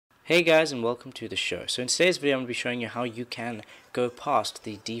Hey guys, and welcome to the show. So in today's video I'm going to be showing you how you can go past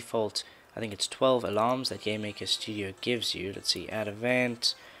the default, I think it's 12 alarms that GameMaker Studio gives you. Let's see, add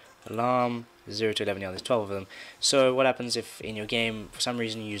event, alarm, 0 to 11, yeah, there's 12 of them. So what happens if in your game for some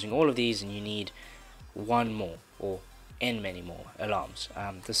reason you're using all of these and you need one more or n many more alarms?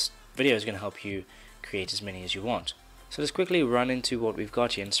 This video is going to help you create as many as you want. So let's quickly run into what we've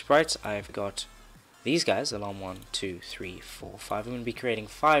got here. In sprites I've got these guys, alarm 1, 2, 3, 4, 5. I'm going to be creating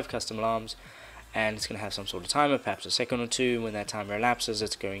 5 custom alarms, and it's going to have some sort of timer, perhaps a second or two. When that timer elapses,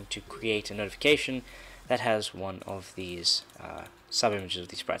 it's going to create a notification that has one of these sub-images of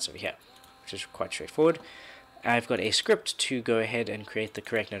these sprites over here, which is quite straightforward. I've got a script to go ahead and create the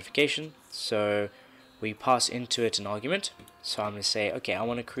correct notification, so we pass into it an argument. So I'm going to say, okay, I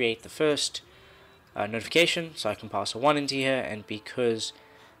want to create the first notification, so I can pass a 1 into here, and because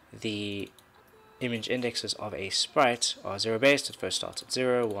the image indexes of a sprite are 0 based, it first starts at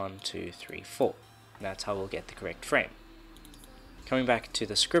 0, 1, 2, 3, 4. And that's how we'll get the correct frame. Coming back to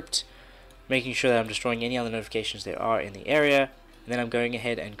the script, making sure that I'm destroying any other notifications there are in the area, and then I'm going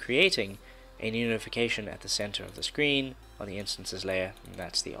ahead and creating a new notification at the center of the screen on the instances layer, and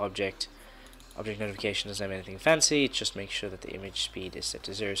that's the object. Object notification doesn't have anything fancy, it just makes sure that the image speed is set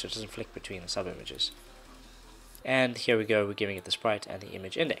to 0 so it doesn't flick between the sub-images. And here we go, we're giving it the sprite and the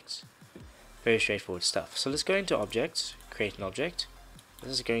image index. Very straightforward stuff. So let's go into objects, create an object.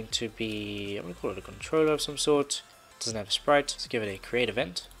 This is going to be, I'm going to call it a controller of some sort. It doesn't have a sprite. Let's give it a create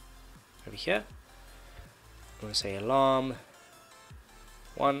event over here. I'm going to say alarm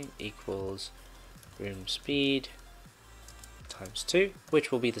 1 equals room speed times 2,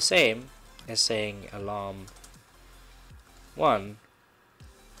 which will be the same as saying alarm 1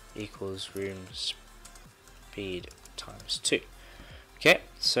 equals room speed times 2. Okay,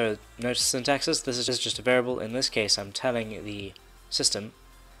 so notice syntaxes, this is just a variable. In this case I'm telling the system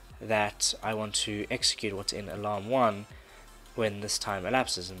that I want to execute what's in alarm 1 when this time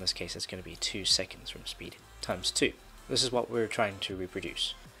elapses. In this case it's going to be 2 seconds from speed times 2. This is what we're trying to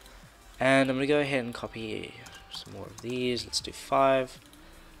reproduce. And I'm going to go ahead and copy some more of these. Let's do 5,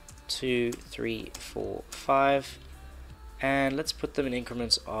 2, 3, 4, 5. And let's put them in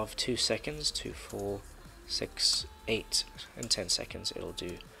increments of 2 seconds, 2, 4, 6, 8, and 10 seconds. It'll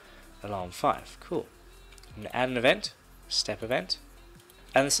do alarm 5. Cool. I'm going to add an event, step event,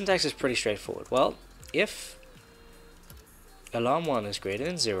 and the syntax is pretty straightforward. Well, if alarm 1 is greater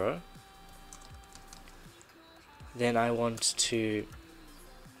than 0, then I want to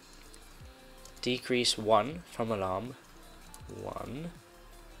decrease 1 from alarm 1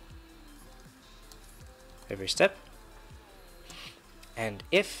 every step, and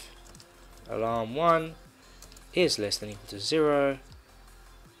if alarm 1 is less than or equal to 0,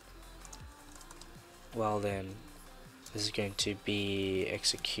 well then this is going to be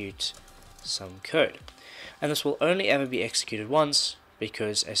execute some code, and this will only ever be executed once,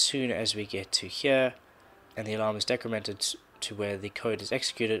 because as soon as we get to here and the alarm is decremented to where the code is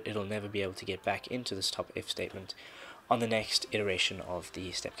executed, it'll never be able to get back into this top if statement on the next iteration of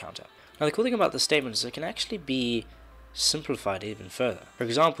the step counter. Now the cool thing about this statement is it can actually be simplified even further. For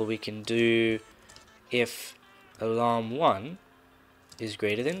example, we can do if alarm 1 is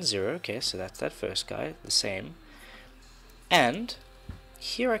greater than 0, okay, so that's that first guy, the same, and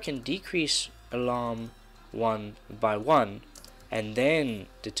here I can decrease alarm 1 by 1 and then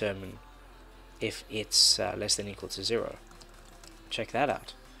determine if it's less than or equal to 0. Check that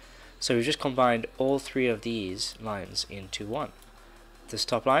out. So we've just combined all 3 of these lines into one. This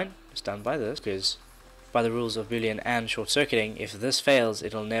top line is done by this, because by the rules of Boolean and short-circuiting, if this fails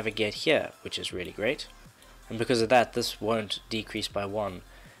it'll never get here, which is really great. And because of that, this won't decrease by 1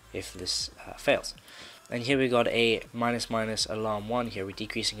 if this fails. And here we got a minus minus alarm 1 here, we're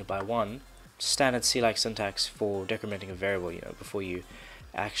decreasing it by 1. Standard C-like syntax for decrementing a variable, before you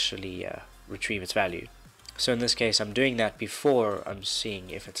actually retrieve its value. So in this case I'm doing that before I'm seeing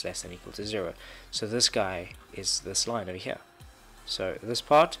if it's less than or equal to 0. So this guy is this line over here. So this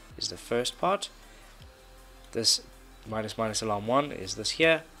part is the first part. This minus minus alarm 1 is this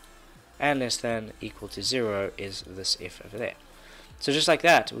here. And less than or equal to 0 is this if over there. So just like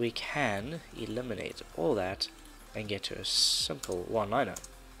that, we can eliminate all that and get to a simple one-liner.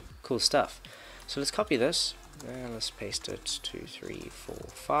 Cool stuff. So let's copy this and let's paste it 2, 3, 4,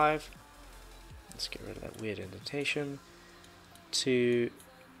 5. Let's get rid of that weird indentation. 2,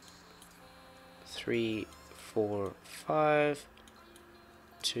 3, 4, 5.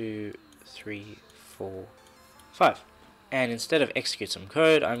 2, 3, 4, 5. And instead of execute some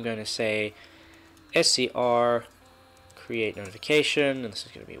code, I'm going to say scr create notification, and this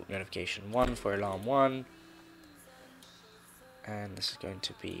is going to be notification 1 for alarm 1, and this is going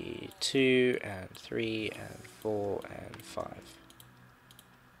to be 2 and 3 and 4 and 5.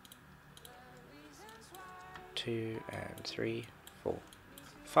 2 and 3, 4,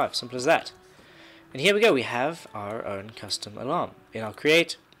 5. Simple as that. And here we go, we have our own custom alarm. In our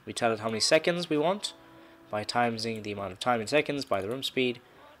create, we tell it how many seconds we want by timesing the amount of time in seconds by the room speed,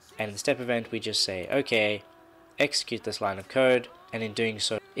 and in the step event we just say okay, execute this line of code, and in doing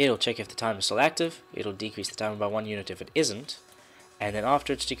so it'll check if the timer is still active, it'll decrease the timer by 1 unit if it isn't, and then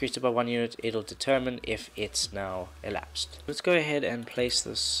after it's decreased it by 1 unit it'll determine if it's now elapsed. Let's go ahead and place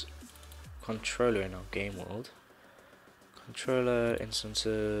this controller in our game world. Controller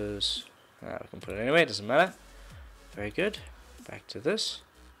instances, we can put it anyway, it doesn't matter. Very good. Back to this.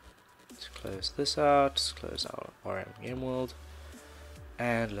 Let's close this out, let's close our RM game world,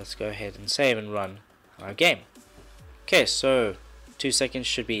 and let's go ahead and save and run our game. Okay, so 2 seconds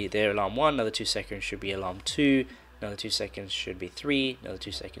should be their alarm 1, another 2 seconds should be alarm 2, another 2 seconds should be 3, another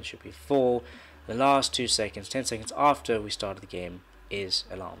 2 seconds should be 4, the last 2 seconds, 10 seconds after we started the game, is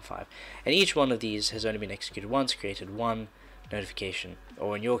alarm 5. And each one of these has only been executed once, created one notification,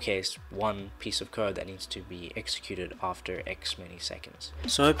 or in your case, one piece of code that needs to be executed after X many seconds.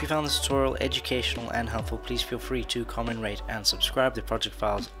 So I hope you found this tutorial educational and helpful. Please feel free to comment, rate, and subscribe. The project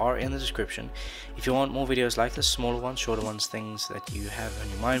files are in the description. If you want more videos like this, smaller ones, shorter ones, things that you have on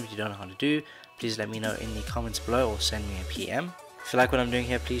your mind but you don't know how to do, please let me know in the comments below or send me a PM. If you like what I'm doing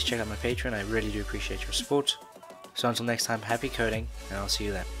here, please check out my Patreon. I really do appreciate your support. So until next time, happy coding, and I'll see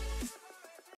you then.